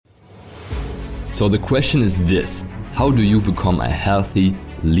So the question is this: how do you become a healthy,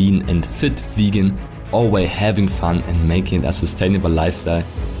 lean and fit vegan, all while having fun and making it a sustainable lifestyle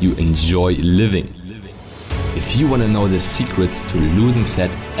you enjoy living? If you want to know the secrets to losing fat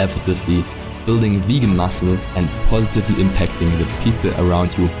effortlessly, building vegan muscle and positively impacting the people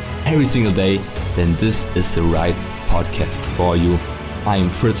around you every single day, then this is the right podcast for you. I'm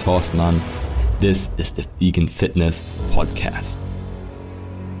Fritz Horstmann. This is the Vegan Fitness Podcast.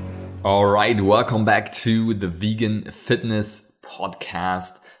 All right, welcome back to the Vegan Fitness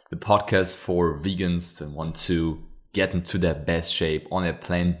Podcast, the podcast for vegans that want to get into their best shape on a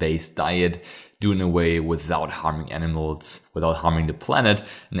plant-based diet, doing away without harming animals, without harming the planet,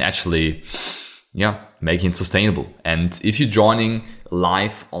 and actually, making it sustainable. And if you're joining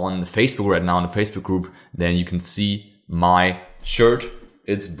live on Facebook right now in the Facebook group, then you can see my shirt.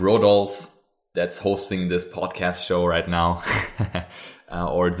 It's Brodolf that's hosting this podcast show right now.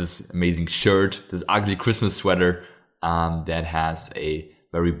 Or this amazing shirt, this ugly Christmas sweater that has a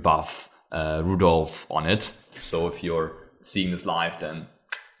very buff Rudolph on it. So if you're seeing this live, then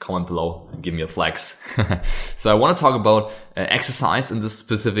comment below and give me a flex. So I want to talk about exercise in this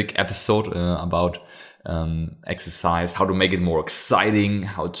specific episode, about exercise, how to make it more exciting,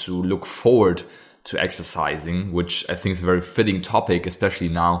 how to look forward to exercising, which I think is a very fitting topic, especially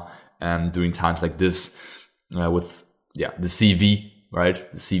now during times like this with the CV. Right,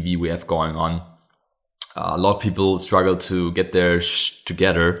 the CV we have going on. A lot of people struggle to get their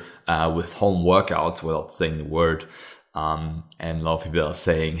together with home workouts without saying the word. And a lot of people are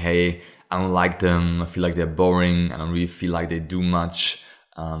saying, hey, I don't like them. I feel like they're boring. I don't really feel like they do much.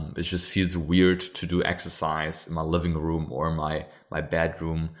 It just feels weird to do exercise in my living room or my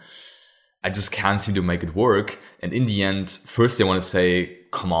bedroom. I just can't seem to make it work. And in the end, first I want to say,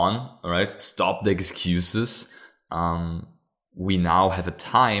 come on, all right, stop the excuses. We now have a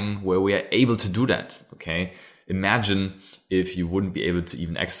time where we are able to do that, okay? Imagine if you wouldn't be able to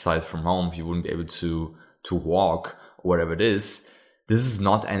even exercise from home, if you wouldn't be able to walk or whatever it is. This is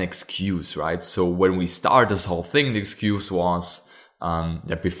not an excuse, right? So when we started this whole thing, the excuse was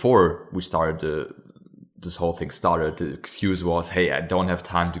that before we started, this whole thing started, the excuse was, hey, I don't have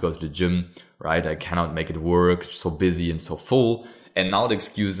time to go to the gym, right? I cannot make it work, so busy and so full. And now the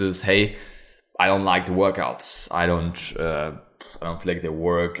excuse is, hey, I don't like the workouts. I don't feel like they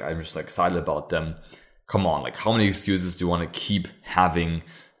work. I'm just excited about them. Come on, like how many excuses do you want to keep having?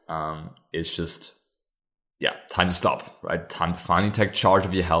 It's just, time to stop, right? Time to finally take charge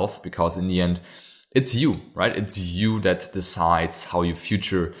of your health, because in the end, it's you, right? It's you that decides how your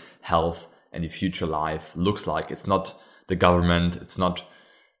future health and your future life looks like. It's not the government. It's not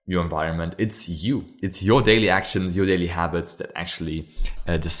your environment. It's you. It's your daily actions, your daily habits that actually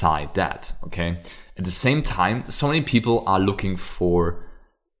decide that, okay? At the same time, so many people are looking for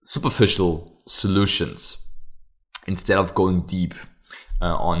superficial solutions instead of going deep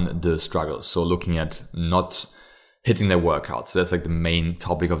on the struggle. So looking at not hitting their workouts. So that's like the main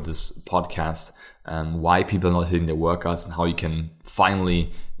topic of this podcast, why people are not hitting their workouts and how you can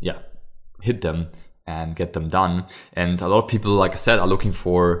finally, hit them and get them done. And a lot of people, like I said, are looking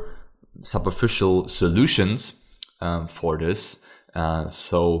for superficial solutions for this.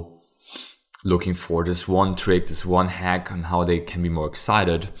 So looking for this one trick, this one hack on how they can be more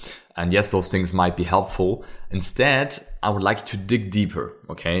excited. And yes, those things might be helpful. Instead, I would like to dig deeper,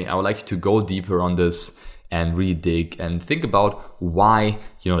 okay? I would like to go deeper on this and really dig and think about why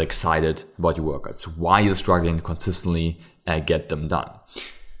you're not excited about your workouts, why you're struggling to consistently get them done.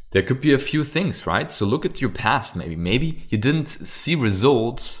 There could be a few things, right? So look at your past, maybe you didn't see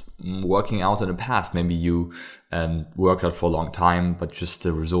results working out in the past. Maybe you worked out for a long time, but just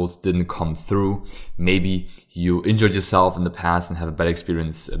the results didn't come through. Maybe you injured yourself in the past and have a bad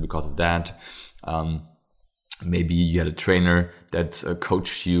experience because of that. Maybe you had a trainer that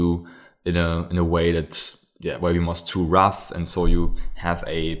coached you in a way that maybe was too rough, and so you have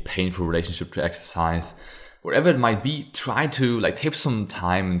a painful relationship to exercise. Whatever it might be, try to take some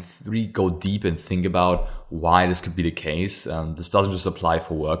time and really go deep and think about why this could be the case. This doesn't just apply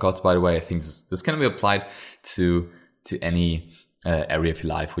for workouts, by the way. I think this can be applied to any area of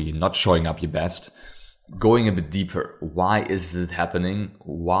your life where you're not showing up your best. Going a bit deeper. Why is it happening?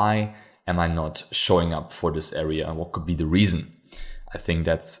 Why am I not showing up for this area? And what could be the reason? I think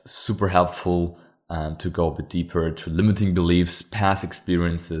that's super helpful to go a bit deeper to limiting beliefs, past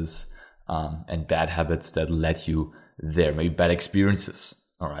experiences, and bad habits that led you there, maybe bad experiences.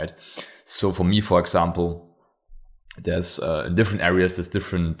 All right. So for me, for example, there's in different areas, there's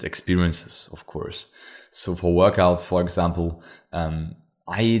different experiences, of course. So for workouts, for example,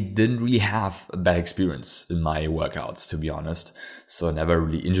 I didn't really have a bad experience in my workouts, to be honest. So I never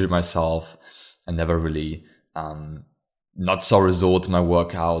really injured myself. I never really not saw results in my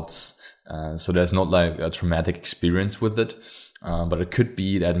workouts. So there's not like a traumatic experience with it. But it could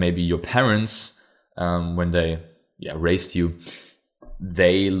be that maybe your parents, when they raised you,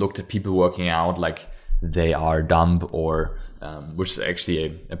 they looked at people working out like they are dumb, or which is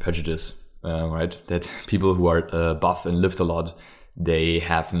actually a prejudice, right? That people who are buff and lift a lot, they're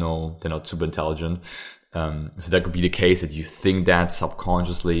not super intelligent. So that could be the case, that you think that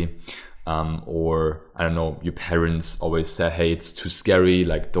subconsciously, or I don't know, your parents always said, hey, it's too scary,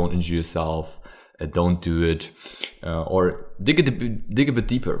 like don't injure yourself, don't do it, or dig a bit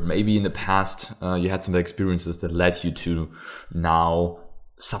deeper. Maybe in the past you had some experiences that led you to now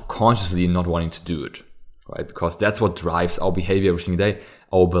subconsciously not wanting to do it, right? Because that's what drives our behavior every single day.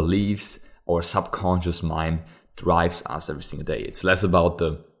 Our beliefs, our subconscious mind drives us every single day. It's less about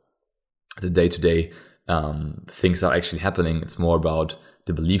the day-to-day things that are actually happening. It's more about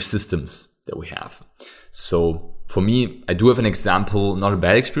the belief systems that we have. So for me, I do have an example, not a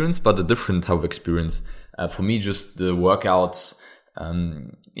bad experience, but a different type of experience. For me, just the workouts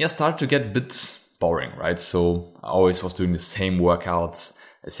started to get a bit boring, right? So I always was doing the same workouts,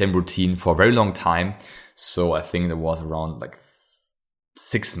 the same routine for a very long time. So I think there was around like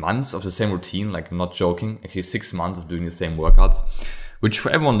 6 months of the same routine, like I'm not joking, actually 6 months of doing the same workouts, which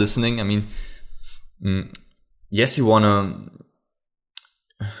for everyone listening, I mean, yes, you want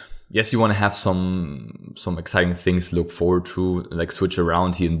to have some exciting things to look forward to, like switch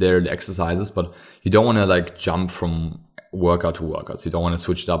around here and there, the exercises, but you don't want to like jump from workout to workout. So you don't want to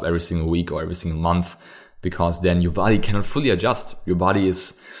switch it up every single week or every single month, because then your body cannot fully adjust. Your body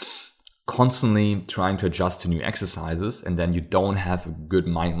is constantly trying to adjust to new exercises, and then you don't have a good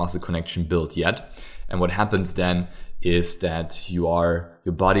mind-muscle connection built yet. And what happens then is that your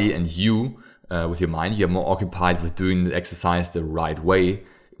body and you, with your mind, you're more occupied with doing the exercise the right way,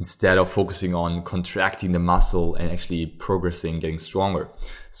 instead of focusing on contracting the muscle and actually progressing, getting stronger.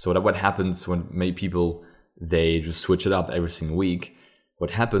 So that what happens when many people, they just switch it up every single week. What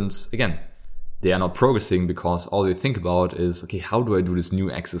happens, again, they are not progressing because all they think about is, okay, how do I do this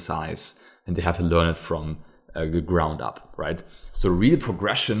new exercise? And they have to learn it from the ground up, right? So real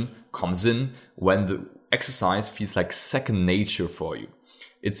progression comes in when the exercise feels like second nature for you.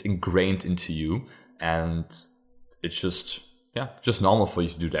 It's ingrained into you, and it's just normal for you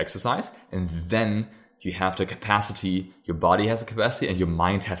to do the exercise. And then you have the capacity, your body has the capacity, and your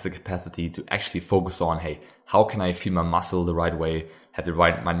mind has the capacity to actually focus on, hey, how can I feel my muscle the right way, have the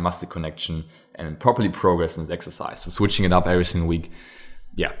right mind-muscle connection, and properly progress in this exercise. So switching it up every single week,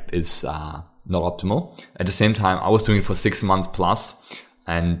 is not optimal. At the same time, I was doing it for 6 months plus,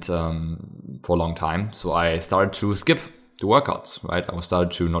 and for a long time. So I started to skip the workouts, right? I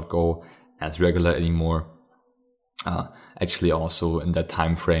started to not go as regular anymore. Actually, also in that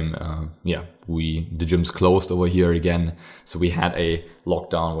time frame, the gyms closed over here again. So we had a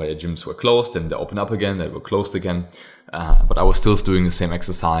lockdown where the gyms were closed, and they opened up again, they were closed again. But I was still doing the same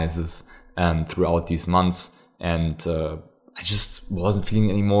exercises throughout these months, and I just wasn't feeling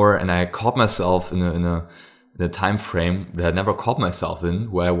it anymore. And I caught myself in a time frame that I never caught myself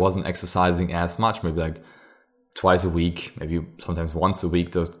in, where I wasn't exercising as much, maybe like twice a week, maybe sometimes once a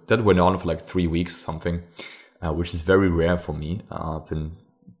week. That went on for like 3 weeks or something. Which is very rare for me. I've been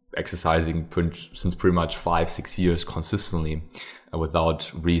exercising since pretty much 5-6 years consistently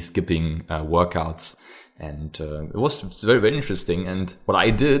without really skipping workouts. And it was very, very interesting. And what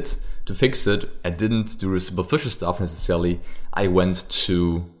I did to fix it, I didn't do the superficial stuff necessarily. I went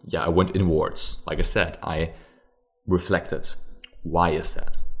inwards. Like I said, I reflected. Why is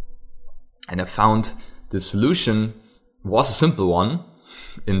that? And I found the solution was a simple one.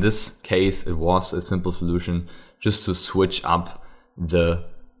 In this case, it was a simple solution, just to switch up the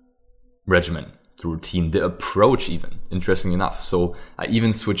regimen, the routine, the approach even, interesting enough. So I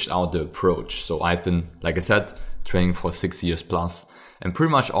even switched out the approach. So I've been, like I said, training for 6 years plus, and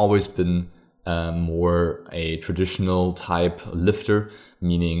pretty much always been more a traditional type lifter,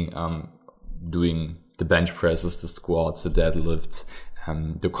 meaning doing the bench presses, the squats, the deadlifts,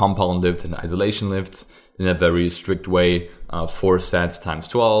 the compound lift and isolation lifts in a very strict way, 4 sets times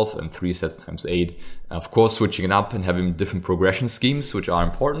 12 and 3 sets times 8. Of course, switching it up and having different progression schemes, which are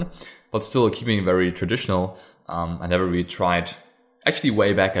important, but still keeping it very traditional. I never really tried, actually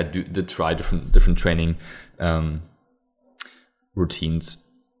way back I did try different training routines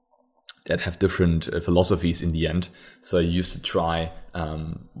that have different philosophies in the end. So I used to try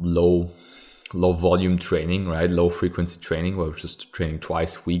low volume training, right? Low frequency training, where I was just training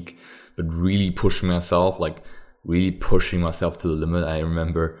twice a week, but really pushing myself to the limit. I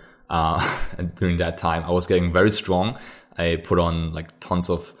remember and during that time I was getting very strong. I put on like tons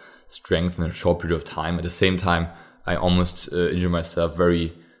of strength in a short period of time. At the same time, I almost injured myself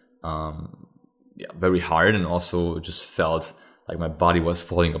very hard, and also just felt like my body was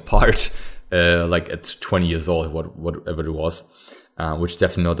falling apart, like at 20 years old, whatever it was, which is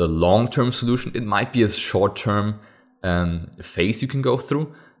definitely not a long-term solution. It might be a short-term phase you can go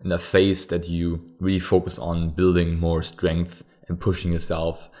through, and a phase that you really focus on building more strength and pushing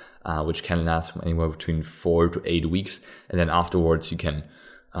yourself, which can last from anywhere between 4 to 8 weeks. And then afterwards you can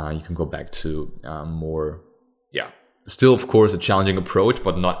go back to more, still of course a challenging approach,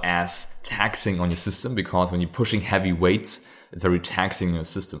 but not as taxing on your system, because when you're pushing heavy weights, it's very taxing on your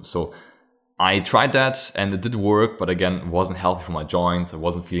system. So I tried that and it did work, but again, it wasn't healthy for my joints. I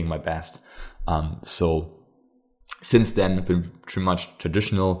wasn't feeling my best. So since then, I've been pretty much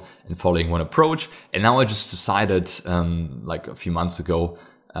traditional and following one approach. And now I just decided, like a few months ago,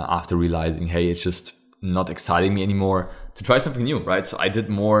 after realizing, hey, it's just not exciting me anymore, to try something new, right? So I did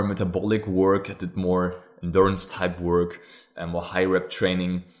more metabolic work. I did more endurance type work, more high rep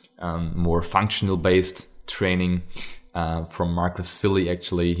training, more functional based training, from Marcus Philly.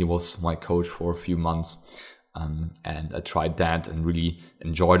 Actually, he was my coach for a few months. And I tried that and really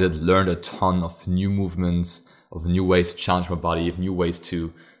enjoyed it, learned a ton of new movements, of new ways to challenge my body, of new ways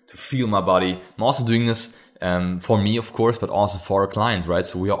to feel my body. I'm also doing this for me, of course, but also for our clients, right?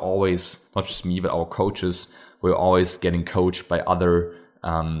 So we are always, not just me, but our coaches, we're always getting coached by other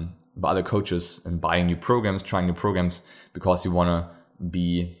coaches and buying new programs, trying new programs, because we want to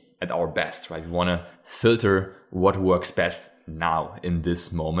be at our best, right? We want to filter what works best now in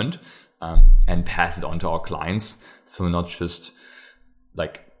this moment, and pass it on to our clients. So not just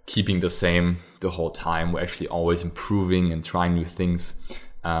like keeping the same the whole time. We're actually always improving and trying new things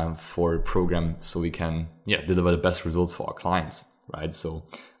for a program, so we can deliver the best results for our clients, right? So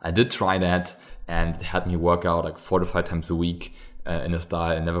I did try that, and it had me work out like 4 to 5 times a week in a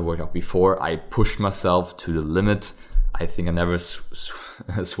style I never worked out before. I pushed myself to the limit. I think I never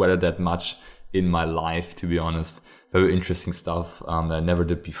sweated that much in my life, to be honest. Very interesting stuff that I never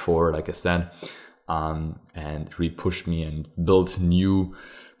did before, like I said, and it really pushed me and built new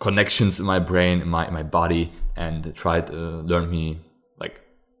connections in my brain, in my body, and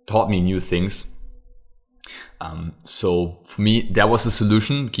taught me new things. So for me, that was the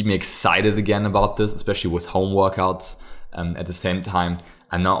solution. Keep me excited again about this, especially with home workouts. At the same time,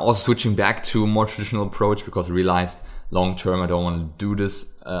 I'm now also switching back to a more traditional approach, because I realized long term I don't want to do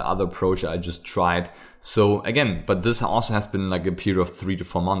this other approach I just tried. So again, but this also has been like a period of 3 to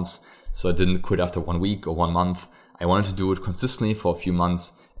 4 months. So I didn't quit after 1 week or 1 month. I wanted to do it consistently for a few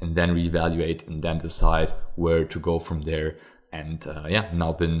months and then reevaluate and then decide where to go from there. And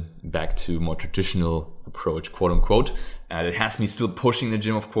now been back to more traditional approach, quote unquote. And it has me still pushing the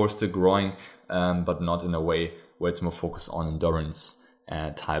gym, of course, still growing, but not in a way where it's more focused on endurance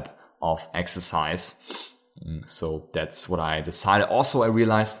type of exercise. So that's what I decided. Also, I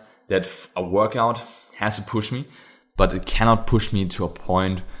realized that a workout has to push me, but it cannot push me to a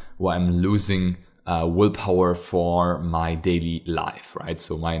point where I'm losing willpower for my daily life, right?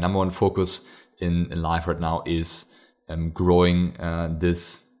 So my number one focus in life right now is growing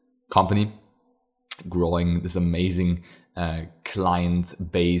this company, growing this amazing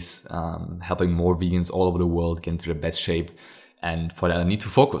client base, helping more vegans all over the world get into the best shape. And for that, I need to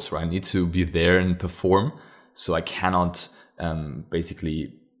focus, right? I need to be there and perform. So I cannot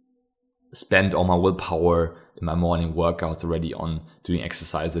basically spend all my willpower in my morning workouts already on doing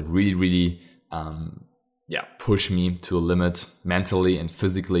exercise that really, really push me to a limit mentally and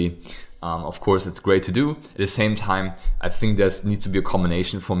physically. Of course, it's great to do. At the same time, I think there needs to be a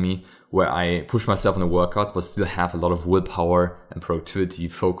combination for me where I push myself in the workouts, but still have a lot of willpower and productivity,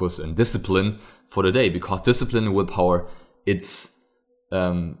 focus and discipline for the day. Because discipline and willpower, it's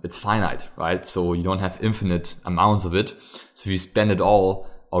finite, right? So you don't have infinite amounts of it. So if you spend it all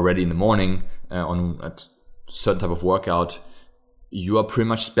already in the morning on a certain type of workout, you are pretty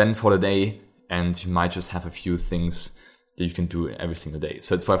much spent for the day, and you might just have a few things that you can do every single day.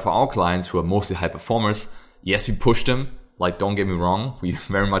 So it's why for our clients who are mostly high performers, yes, we push them. Like, don't get me wrong, we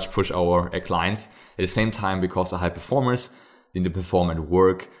very much push our clients. At the same time, because they're high performers, they need to perform at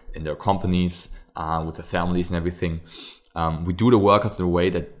work, in their companies, with their families and everything. We do the workouts in a way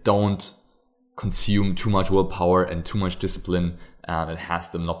that don't consume too much willpower and too much discipline, and has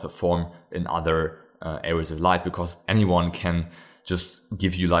them not perform in other areas of life, because anyone can just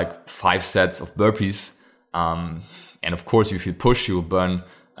give you like 5 sets of burpees. And of course, if you push, you will burn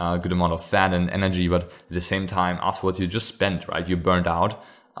a good amount of fat and energy, but at the same time, afterwards, you just spent, right? You're burned out,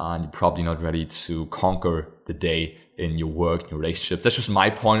 and you're probably not ready to conquer the day in your work, in your relationships. That's just my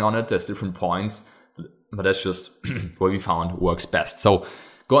point on it. There's different points, but that's just what we found works best. So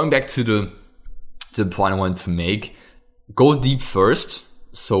going back to the point I wanted to make, go deep first.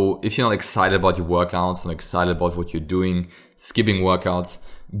 So if you're not excited about your workouts, not excited about what you're doing, skipping workouts,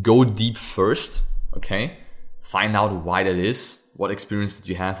 go deep first, okay? Find out why that is. What experience did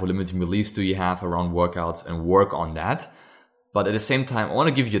you have? What limiting beliefs do you have around workouts, and work on that. But at the same time, I want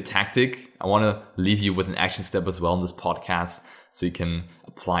to give you a tactic. I want to leave you with an action step as well in this podcast so you can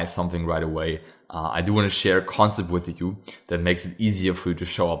apply something right away. I do want to share a concept with you that makes it easier for you to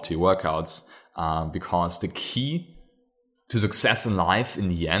show up to your workouts, because the key to success in life in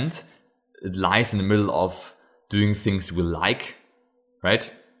the end, it lies in the middle of doing things we like,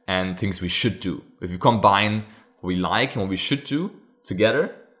 right? And things we should do. If you combine what we like and what we should do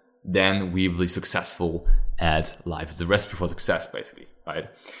together, then we will be successful at life. It's a recipe for success, basically, right?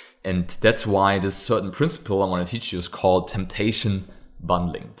 And that's why this certain principle I want to teach you is called temptation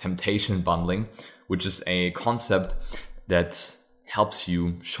bundling. Temptation bundling, which is a concept that helps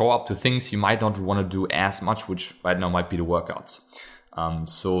you show up to things you might not want to do as much, which right now might be the workouts.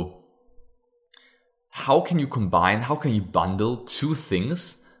 So how can you bundle two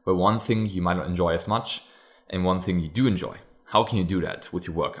things where one thing you might not enjoy as much and one thing you do enjoy? How can you do that with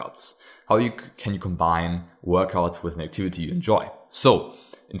your workouts? Can you combine workouts with an activity you enjoy? So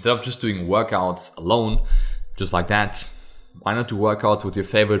instead of just doing workouts alone, just like that, why not do workouts with your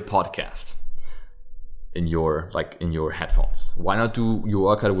favorite podcast in your headphones? Why not do your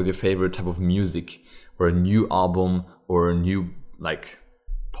workout with your favorite type of music, or a new album, or a new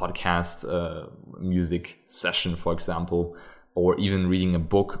podcast music session, for example, or even reading a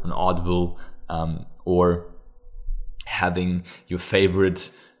book on Audible, or having your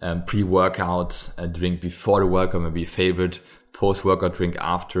favorite pre-workout drink before the workout, maybe a favorite post-workout drink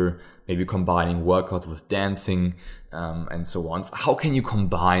after, maybe combining workouts with dancing, and so on. So how can you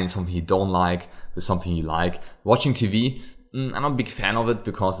combine something you don't like with something you like? Watching TV, I'm not a big fan of it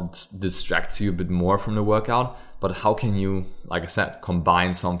because it distracts you a bit more from the workout. But how can you, like I said,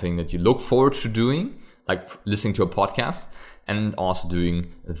 combine something that you look forward to doing, like listening to a podcast, and also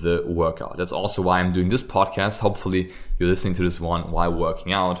doing the workout? That's also why I'm doing this podcast. Hopefully you're listening to this one while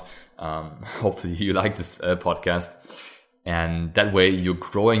working out. Hopefully you like this podcast. And that way you're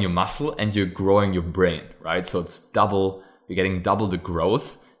growing your muscle and you're growing your brain, right? So you're getting double the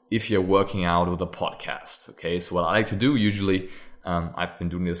growth if you're working out with a podcast, okay? So what I like to do usually, I've been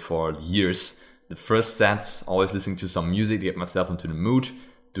doing this for years. The first sets, always listening to some music to get myself into the mood,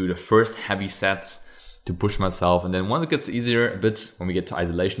 do the first heavy sets to push myself. And then when it gets easier a bit, when we get to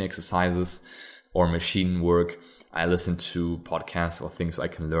isolation exercises or machine work, I listen to podcasts or things I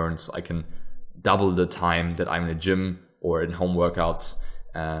can learn, so I can double the time that I'm in the gym or in home workouts,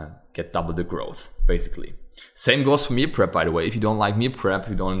 get double the growth, basically. Same goes for meal prep, by the way. If you don't like meal prep,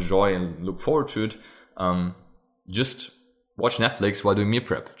 you don't enjoy and look forward to it, just watch Netflix while doing meal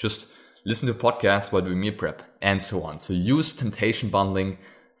prep. Just listen to podcasts while doing meal prep, and so on. So use temptation bundling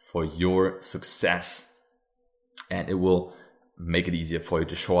for your success, and it will make it easier for you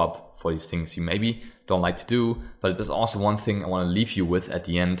to show up for these things you maybe don't like to do. But there's also one thing I want to leave you with at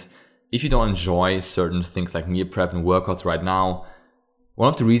the end. If you don't enjoy certain things like meal prep and workouts right now, one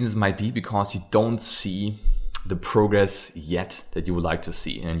of the reasons might be because you don't see the progress yet that you would like to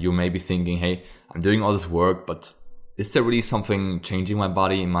see. And you may be thinking, hey, I'm doing all this work, but is there really something changing my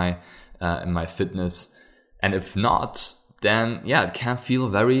body, in my fitness? And if not, then it can feel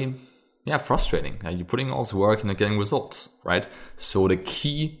very frustrating. You're putting all this work and not getting results, right? So the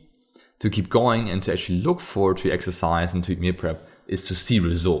key to keep going and to actually look forward to exercise and to meal prep is to see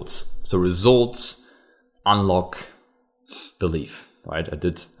results. So results unlock belief, right? I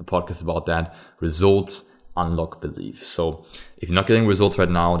did a podcast about that. Results unlock belief. So if you're not getting results right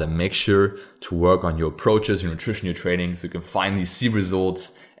now, then make sure to work on your approaches, your nutrition, your training, so you can finally see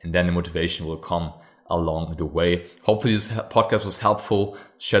results, and then the motivation will come along the way. Hopefully this podcast was helpful.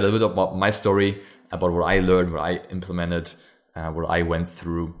 Shared a little bit about my story, about what I learned, what I implemented, what I went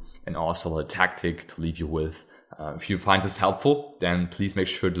through, and also a tactic to leave you with. If you find this helpful, then please make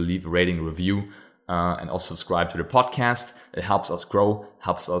sure to leave a rating, a review, and also subscribe to the podcast. It helps us grow,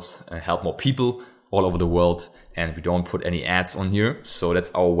 helps us help more people all over the world, and we don't put any ads on here. So that's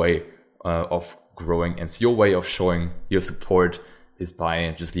our way of growing, and it's your way of showing your support is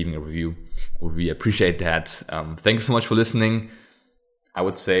by just leaving a review. We appreciate that. Thank you so much for listening. I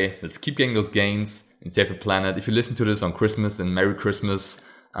would say let's keep getting those gains and save the planet. If you listen to this on Christmas, then Merry Christmas.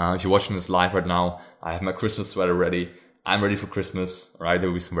 If you're watching this live right now, I have my Christmas sweater ready. I'm ready for Christmas, all right? There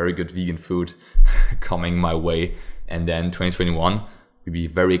will be some very good vegan food coming my way. And then 2021 will be a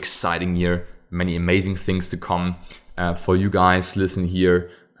very exciting year. Many amazing things to come for you guys. Listen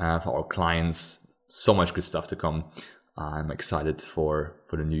here, for our clients. So much good stuff to come. I'm excited for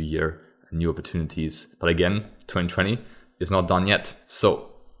the new year, new opportunities. But again, 2020 is not done yet.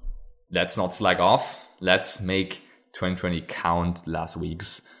 So let's not slack off. Let's make 2020 count last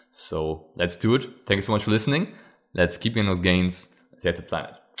week's. So let's do it. Thank you so much for listening. Let's keep getting those gains. Save the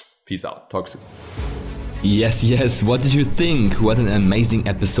planet. Peace out. Talk soon. Yes. What did you think? What an amazing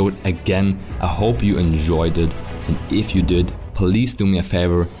episode again. I hope you enjoyed it. And if you did, please do me a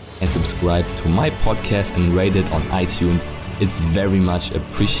favor and subscribe to my podcast and rate it on iTunes. It's very much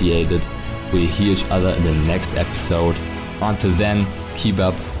appreciated. We'll hear each other in the next episode. Until then, keep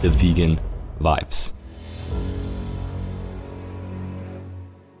up the vegan vibes.